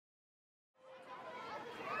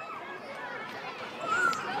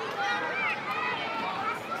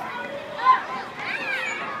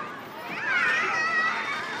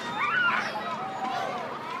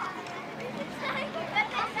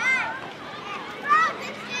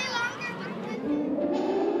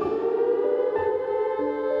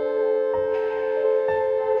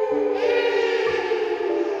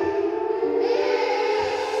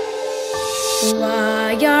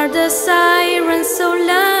are the sirens so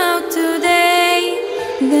loud today?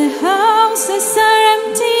 The houses are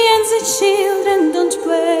empty and the children don't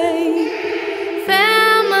play.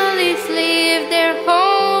 Families leave their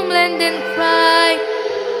homeland and cry.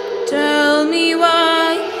 Tell me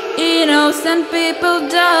why innocent people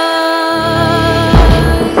die.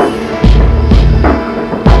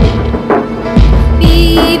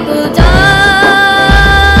 People die.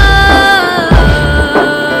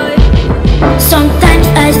 Sometimes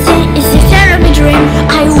I think it's a terrible dream.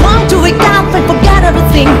 I want to wake up and forget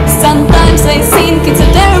everything. Sometimes I think it's a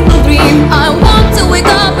terrible dream. I want to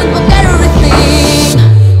wake up and forget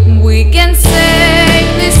everything. We can save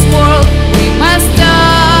this world. We must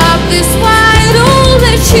stop this fight. All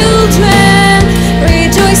the children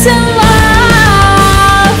rejoice and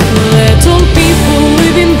laugh. Let all people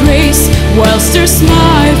live in grace, whilst there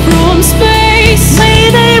smile from space. May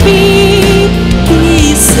there be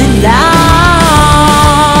peace and love.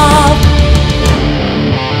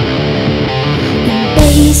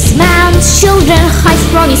 Basement's children hide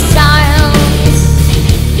from his silence.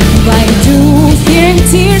 Why do fear and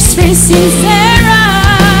tears facing their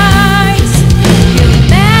eyes?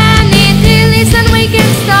 Humanity, listen, we can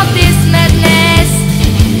stop this madness.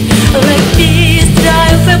 Like bees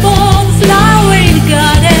drive above flowering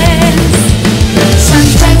gardens.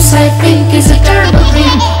 Sometimes I think it's a terrible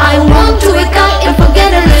dream. I want to wake up and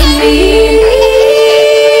forget everything.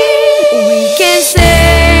 We can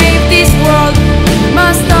save this world. We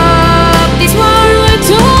must stop this war. Let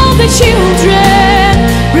all the children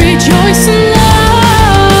rejoice in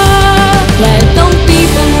love. Let all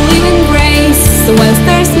people live in grace, whilst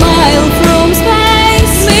their smile from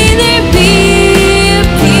space. May there be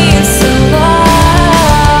peace and love.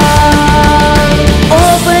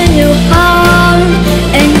 Open your heart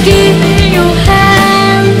and give me your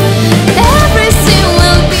hand. Everything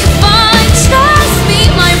will be fine. Trust me,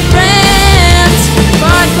 my friends.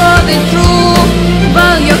 Fight for the truth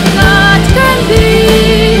while your heart can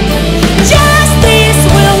beat. Justice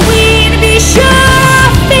will win, be sure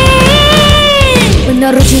of it. Ми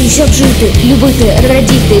народжені, щоб жити, любити,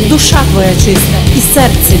 радіти. Душа твоя чиста і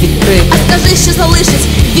серце відкрите. А скажи, що залишить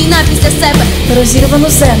війна після себе. Розірвану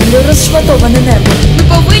землю, розшматоване небо. Ми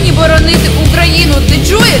повинні боронити Україну. Ти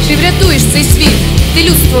чуєш і врятуєш цей світ. Ти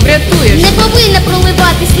людство врятуєш. Не повинна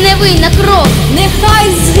проливатись невинна кров. Нехай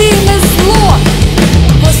згине зло.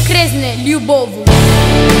 Воскресне любов.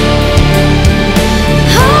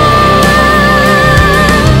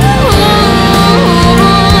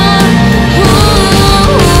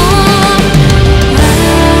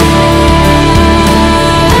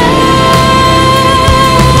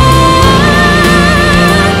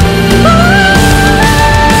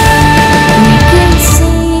 We can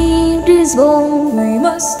save this world. We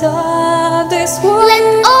must stop this war.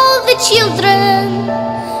 Let all the children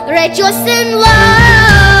rejoice in